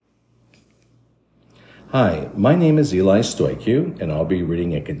Hi, my name is Eli Stoicu, and I'll be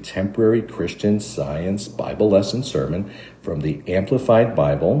reading a contemporary Christian Science Bible lesson sermon from the Amplified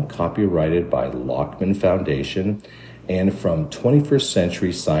Bible, copyrighted by Lockman Foundation, and from 21st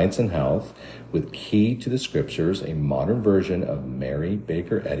Century Science and Health, with Key to the Scriptures, a modern version of Mary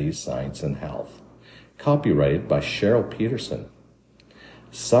Baker Eddy's Science and Health, copyrighted by Cheryl Peterson.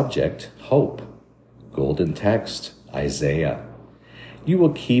 Subject, Hope. Golden text, Isaiah. You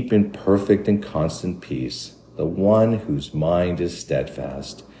will keep in perfect and constant peace the one whose mind is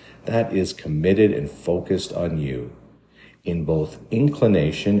steadfast, that is committed and focused on you, in both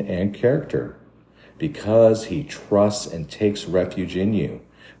inclination and character, because he trusts and takes refuge in you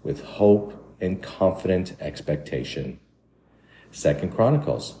with hope and confident expectation. 2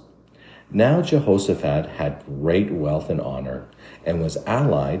 Chronicles. Now Jehoshaphat had great wealth and honor, and was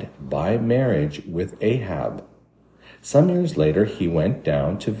allied by marriage with Ahab. Some years later, he went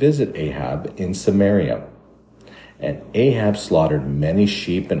down to visit Ahab in Samaria. And Ahab slaughtered many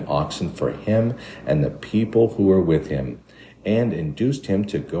sheep and oxen for him and the people who were with him, and induced him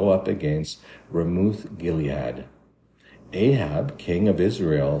to go up against Ramoth-Gilead. Ahab, king of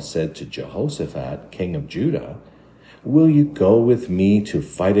Israel, said to Jehoshaphat, king of Judah, "Will you go with me to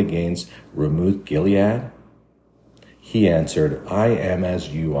fight against Ramoth-Gilead?" He answered, "I am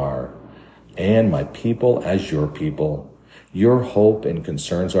as you are, and my people as your people. Your hope and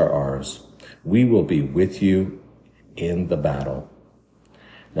concerns are ours. We will be with you in the battle."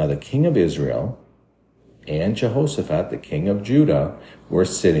 Now the king of Israel and Jehoshaphat, the king of Judah, were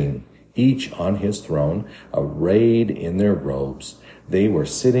sitting, each on his throne, arrayed in their robes. They were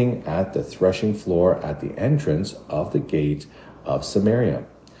sitting at the threshing floor at the entrance of the gate of Samaria,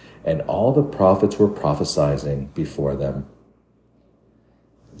 and all the prophets were prophesying before them.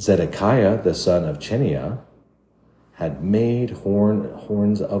 Zedekiah, the son of Cheniah, had made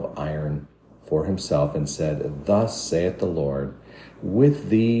horns of iron for himself and said, "Thus saith the Lord, with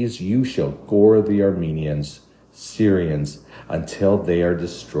these you shall gore the Arameans, Syrians, until they are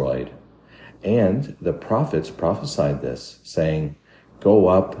destroyed." And the prophets prophesied this, saying, "Go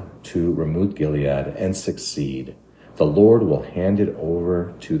up to Ramoth-Gilead and succeed. The Lord will hand it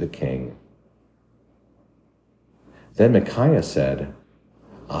over to the king." Then Micaiah said,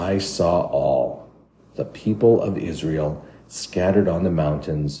 "I saw all the people of Israel scattered on the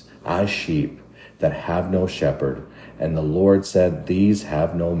mountains as sheep that have no shepherd. And the Lord said, These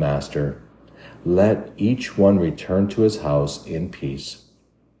have no master. Let each one return to his house in peace."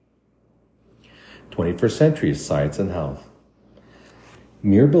 21st Century Science and Health.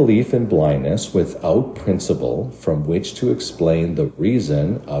 Mere belief in blindness without principle from which to explain the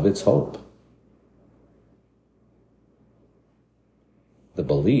reason of its hope. The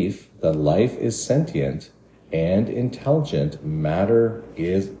belief that life is sentient and intelligent matter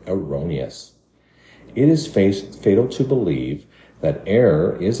is erroneous. It is fatal to believe that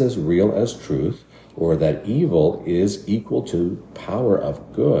error is as real as truth, or that evil is equal to power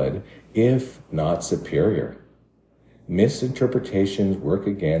of good, if not superior. Misinterpretations work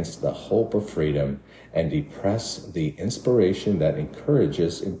against the hope of freedom and depress the inspiration that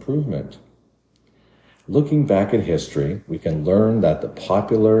encourages improvement. Looking back at history, we can learn that the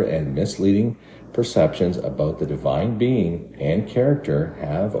popular and misleading perceptions about the divine being and character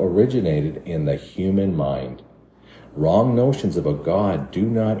have originated in the human mind. Wrong notions about God do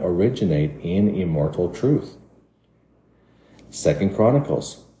not originate in immortal truth. 2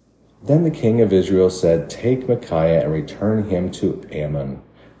 Chronicles. Then the king of Israel said, "Take Micaiah and return him to Ammon,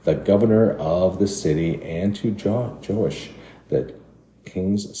 the governor of the city, and to Joash, the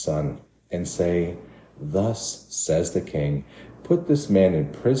king's son, and say, Thus says the king, put this man in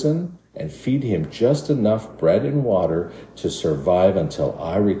prison and feed him just enough bread and water to survive until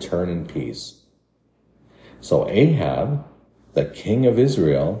I return in peace." So Ahab, the king of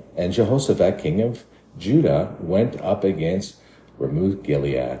Israel, and Jehoshaphat, king of Judah, went up against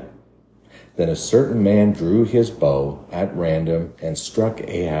Ramoth-Gilead. Then a certain man drew his bow at random and struck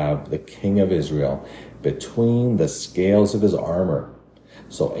Ahab, the king of Israel, between the scales of his armor.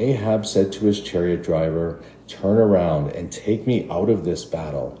 So Ahab said to his chariot driver, "Turn around and take me out of this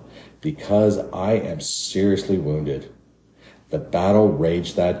battle, because I am seriously wounded." The battle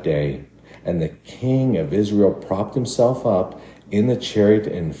raged that day, and the king of Israel propped himself up in the chariot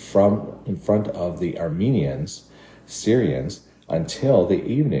in front of the Arameans, Syrians, until the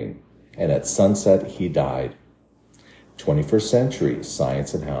evening, and at sunset he died. 21st Century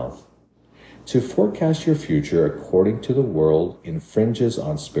Science and Health. To forecast your future according to the world infringes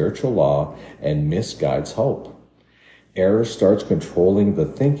on spiritual law and misguides hope. Error starts controlling the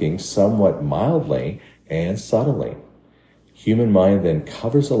thinking somewhat mildly and subtly. Human mind then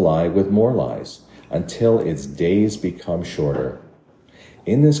covers a lie with more lies until its days become shorter.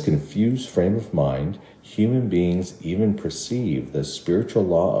 In this confused frame of mind, human beings even perceive the spiritual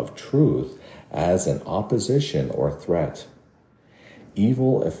law of truth as an opposition or threat.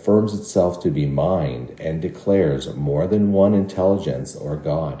 Evil affirms itself to be mind and declares more than one intelligence or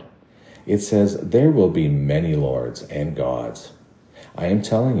God. It says there will be many lords and gods. I am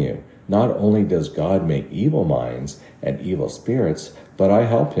telling you, not only does God make evil minds and evil spirits, but I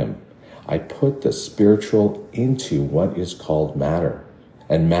help him. I put the spiritual into what is called matter,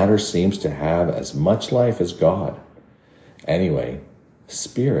 and matter seems to have as much life as God. Anyway,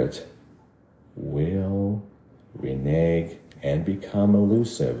 spirit will renege and become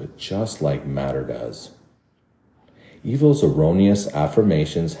elusive just like matter does. Evil's erroneous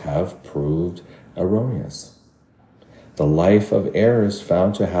affirmations have proved erroneous. The life of error is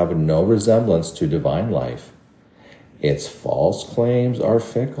found to have no resemblance to divine life. Its false claims are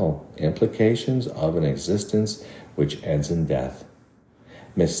fickle implications of an existence which ends in death.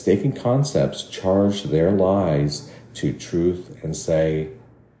 Mistaken concepts charge their lies to truth and say,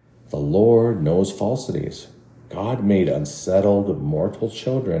 "The Lord knows falsities. God made unsettled mortal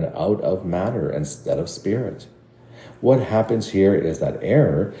children out of matter instead of spirit." What happens here is that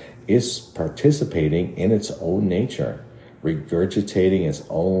error is participating in its own nature, regurgitating its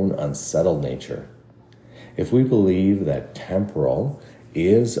own unsettled nature. If we believe that temporal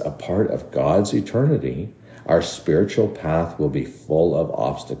is a part of God's eternity, our spiritual path will be full of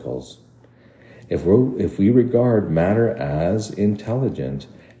obstacles. If we regard matter as intelligent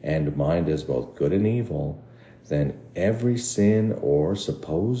and mind as both good and evil, then every sin or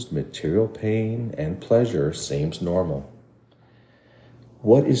supposed material pain and pleasure seems normal.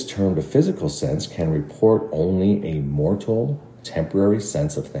 What is termed a physical sense can report only a mortal, temporary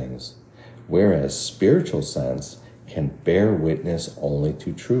sense of things, whereas spiritual sense can bear witness only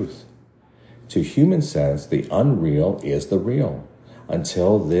to truth. To human sense, the unreal is the real,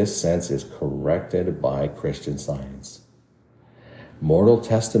 until this sense is corrected by Christian Science. Mortal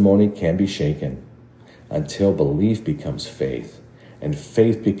testimony can be shaken until belief becomes faith, and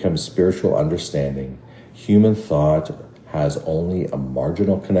faith becomes spiritual understanding. Human thought has only a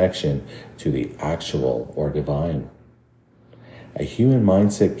marginal connection to the actual or divine. A human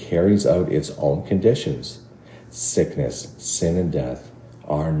mindset carries out its own conditions. Sickness, sin, and death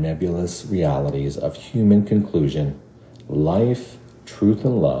are nebulous realities of human conclusion. Life, truth,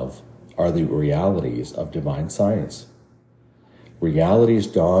 and love are the realities of divine science. Realities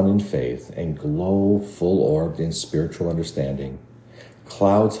dawn in faith and glow full-orbed in spiritual understanding.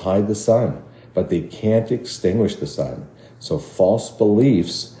 Clouds hide the sun, but they can't extinguish the sun. So false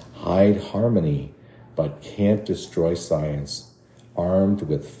beliefs hide harmony, but can't destroy science, armed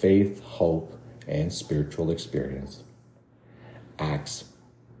with faith, hope, and spiritual experience. Acts.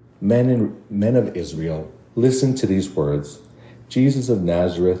 Men of Israel, listen to these words. Jesus of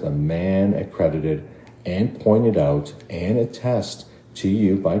Nazareth, a man accredited and pointed out and attest to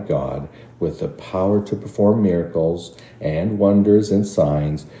you by God with the power to perform miracles and wonders and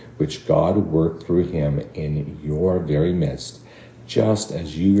signs which God worked through him in your very midst. Just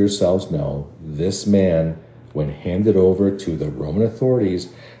as you yourselves know, this man, when handed over to the Roman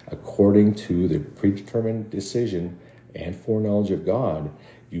authorities according to the predetermined decision and foreknowledge of God,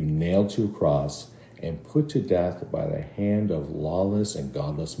 you nailed to a cross and put to death by the hand of lawless and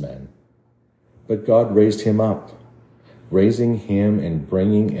godless men. But God raised him up, raising him and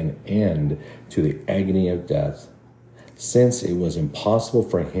bringing an end to the agony of death, since it was impossible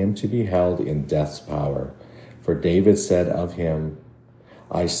for him to be held in death's power. For David said of him,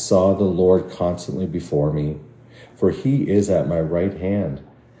 "I saw the Lord constantly before me, for he is at my right hand,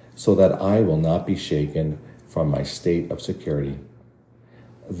 so that I will not be shaken from my state of security."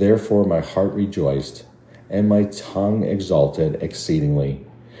 Therefore my heart rejoiced, and my tongue exulted exceedingly.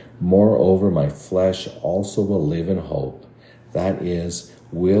 Moreover, my flesh also will live in hope, that is,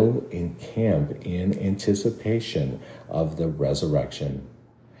 will encamp in anticipation of the resurrection.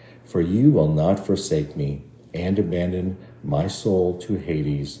 For you will not forsake me and abandon my soul to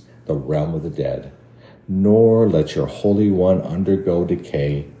Hades, the realm of the dead, nor let your Holy One undergo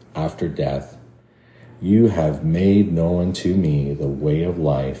decay after death. You have made known to me the way of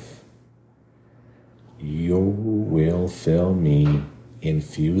life. You will fill me,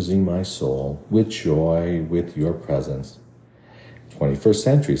 infusing my soul with joy with your presence. 21st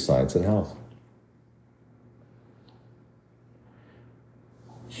century science and health.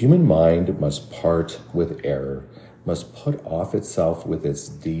 Human mind must part with error, must put off itself with its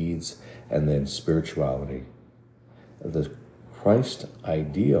deeds and then spirituality. The Christ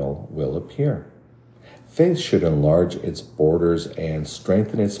ideal will appear. Faith should enlarge its borders and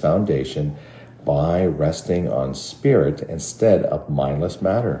strengthen its foundation by resting on spirit instead of mindless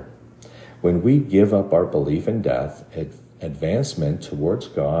matter. When we give up our belief in death, advancement towards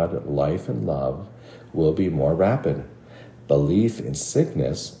God, life, and love will be more rapid. Belief in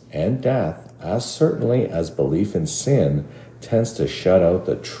sickness and death, as certainly as belief in sin, tends to shut out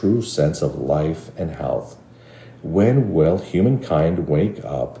the true sense of life and health. When will humankind wake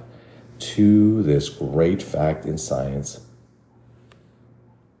up to this great fact in science?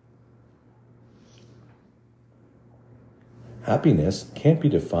 Happiness can't be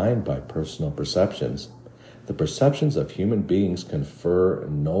defined by personal perceptions. The perceptions of human beings confer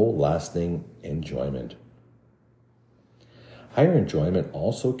no lasting enjoyment. Higher enjoyment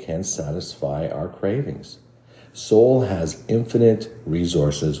also can satisfy our cravings. Soul has infinite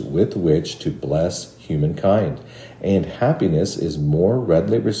resources with which to bless humankind, and happiness is more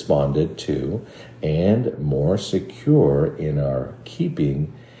readily responded to and more secure in our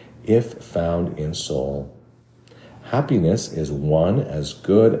keeping if found in soul. Happiness is one as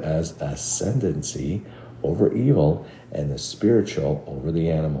good as ascendancy over evil and the spiritual over the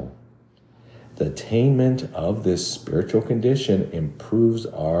animal. The attainment of this spiritual condition improves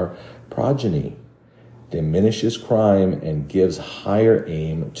our progeny, diminishes crime, and gives higher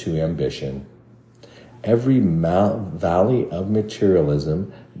aim to ambition. Every valley of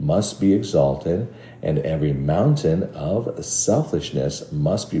materialism must be exalted, and every mountain of selfishness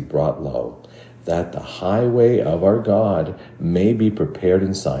must be brought low, that the highway of our God may be prepared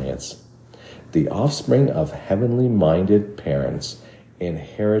in science. The offspring of heavenly-minded parents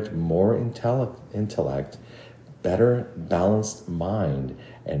inherit more intellect, better balanced mind,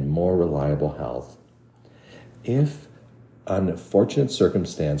 and more reliable health. If unfortunate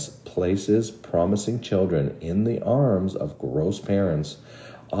circumstance places promising children in the arms of gross parents,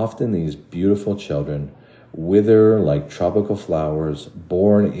 often these beautiful children wither like tropical flowers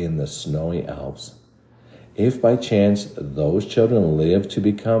born in the snowy Alps. If by chance those children live to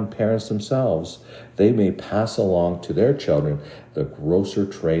become parents themselves, they may pass along to their children the grosser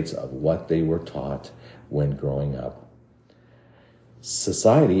traits of what they were taught when growing up.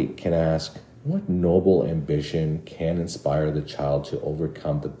 Society can ask, what noble ambition can inspire the child to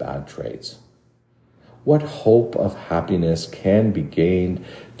overcome the bad traits? What hope of happiness can be gained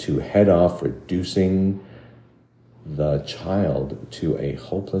to head off reducing the child to a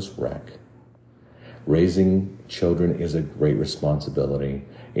hopeless wreck? Raising children is a great responsibility,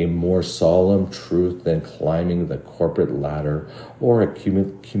 a more solemn truth than climbing the corporate ladder or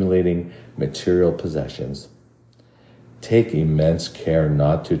accumulating material possessions. Take immense care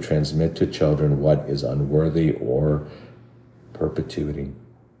not to transmit to children what is unworthy of perpetuity.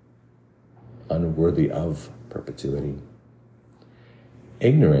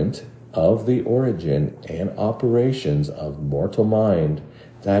 Ignorant of the origin and operations of mortal mind,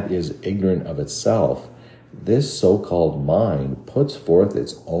 that is ignorant of itself, this so-called mind puts forth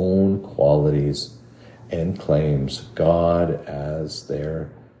its own qualities and claims God as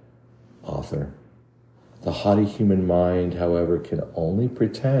their author. The haughty human mind, however, can only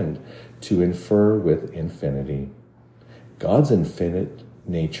pretend to infer with infinity. God's infinite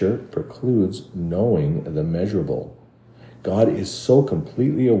nature precludes knowing the measurable. God is so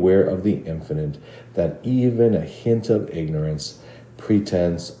completely aware of the infinite that even a hint of ignorance,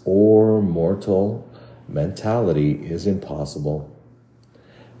 pretense, or mortal mentality is impossible.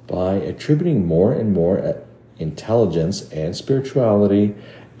 By attributing more and more intelligence and spirituality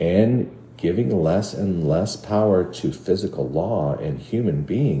and giving less and less power to physical law and human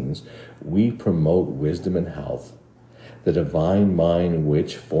beings, we promote wisdom and health. The divine mind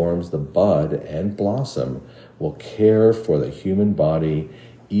which forms the bud and blossom will care for the human body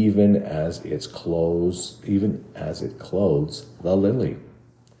even as it clothes the lily.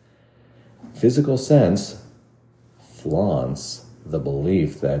 Physical sense flaunts the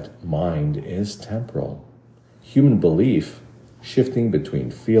belief that mind is temporal. Human belief, shifting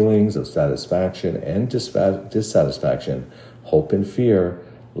between feelings of satisfaction and dissatisfaction, hope and fear,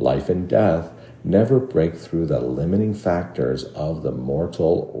 life and death, never break through the limiting factors of the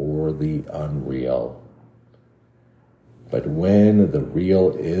mortal or the unreal. But when the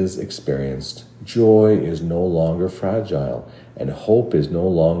real is experienced, joy is no longer fragile, and hope is no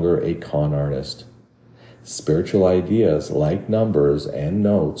longer a con artist. Spiritual ideas, like numbers and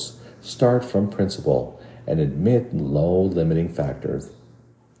notes, start from principle and admit low limiting factors.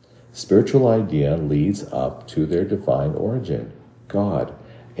 Spiritual idea leads up to their divine origin, God,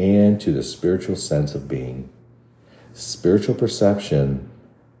 and to the spiritual sense of being. Spiritual perception,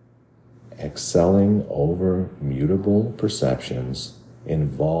 excelling over mutable perceptions,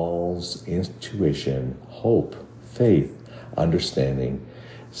 involves intuition, hope, faith, understanding,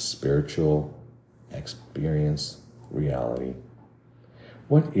 spiritual experience reality.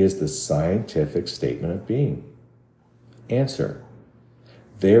 What is the scientific statement of being? Answer: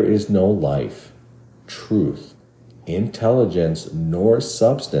 there is no life, truth, intelligence, nor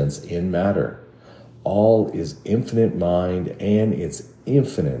substance in matter. All is infinite mind and its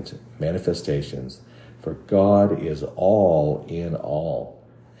infinite manifestations, for God is all in all.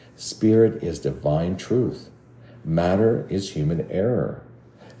 Spirit is divine truth. Matter is human error.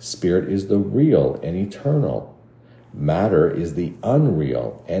 Spirit is the real and eternal. Matter is the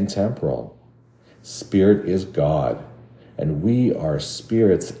unreal and temporal. Spirit is God, and we are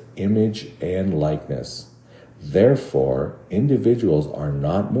Spirit's image and likeness. Therefore, individuals are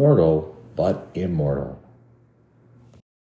not mortal, but immortal.